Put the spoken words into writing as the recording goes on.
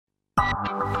This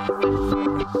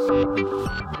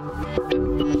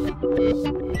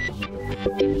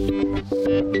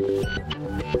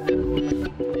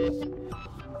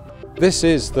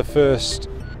is the first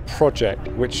project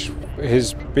which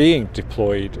is being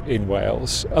deployed in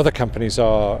Wales. Other companies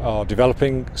are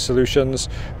developing solutions,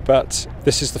 but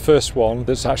this is the first one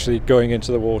that's actually going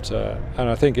into the water. And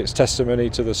I think it's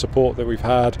testimony to the support that we've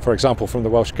had, for example, from the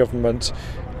Welsh Government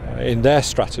in their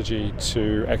strategy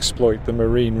to exploit the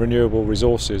marine renewable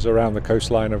resources around the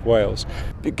coastline of Wales.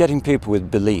 Getting people with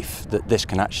belief that this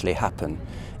can actually happen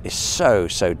is so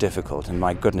difficult, and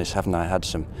my goodness, haven't I had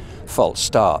some false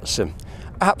starts. Some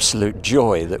absolute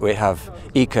joy that we have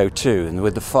Eco2 and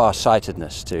with the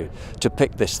far-sightedness to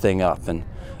pick this thing up and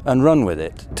run with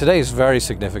it. Today is very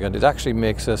significant. It actually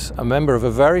makes us a member of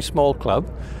a very small club,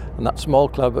 and that small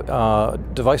club are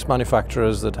device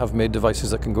manufacturers that have made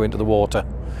devices that can go into the water.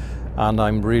 And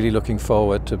I'm really looking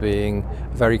forward to being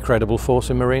a very credible force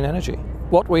in marine energy.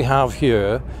 What we have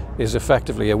here is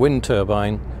effectively a wind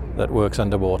turbine that works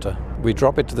underwater. We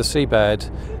drop it to the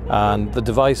seabed, and the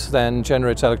device then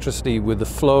generates electricity with the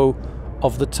flow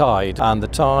of the tide, and the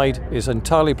tide is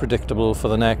entirely predictable for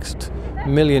the next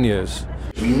million years.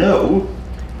 We know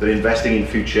that investing in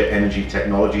future energy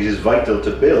technologies is vital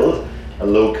to build a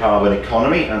low carbon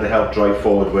economy and to help drive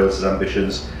forward Wales's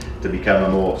ambitions to become a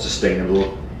more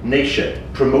sustainable nation.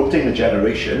 Promoting the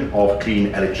generation of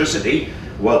clean electricity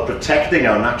while protecting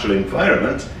our natural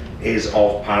environment is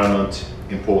of paramount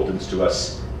importance to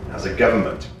us as a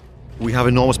government. We have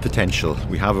enormous potential.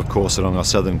 We have, of course, along our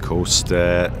southern coast,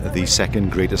 the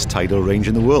second greatest tidal range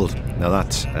in the world. Now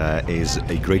that is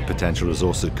a great potential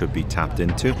resource that could be tapped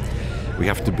into. We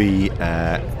have to be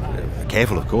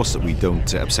careful, of course, that we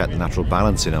don't upset the natural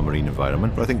balance in our marine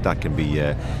environment, but I think that can be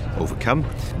overcome.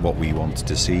 What we want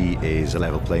to see is a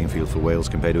level playing field for Wales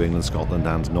compared to England, Scotland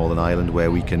and Northern Ireland, where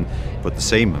we can put the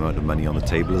same amount of money on the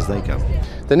table as they can.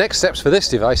 The next steps for this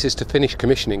device is to finish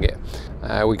commissioning it.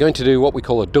 We're going to do what we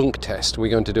call a dunk test.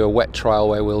 We're going to do a wet trial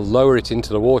where we'll lower it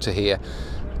into the water here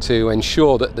to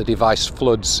ensure that the device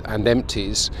floods and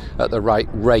empties at the right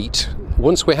rate.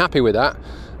 Once we're happy with that,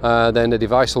 then the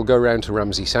device will go round to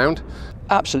Ramsey Sound.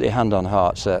 Absolutely hand on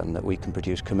heart certain that we can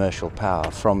produce commercial power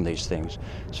from these things.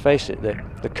 Let's face it,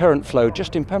 the current flow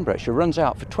just in Pembrokeshire runs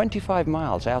out for 25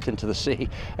 miles out into the sea,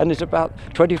 and is about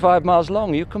 25 miles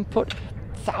long. You can put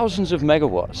thousands of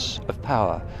megawatts of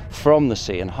power from the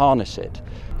sea and harness it.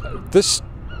 This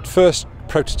first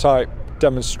prototype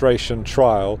demonstration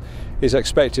trial is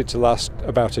expected to last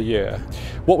about a year.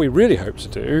 What we really hope to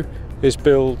do is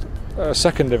build a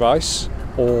second device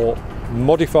or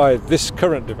modify this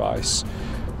current device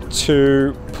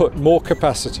to put more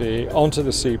capacity onto the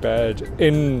seabed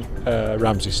in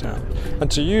Ramsey Sound, and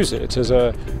to use it as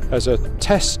a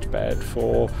test bed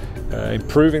for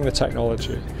improving the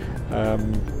technology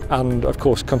and of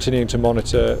course continuing to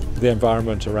monitor the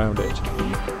environment around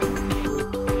it.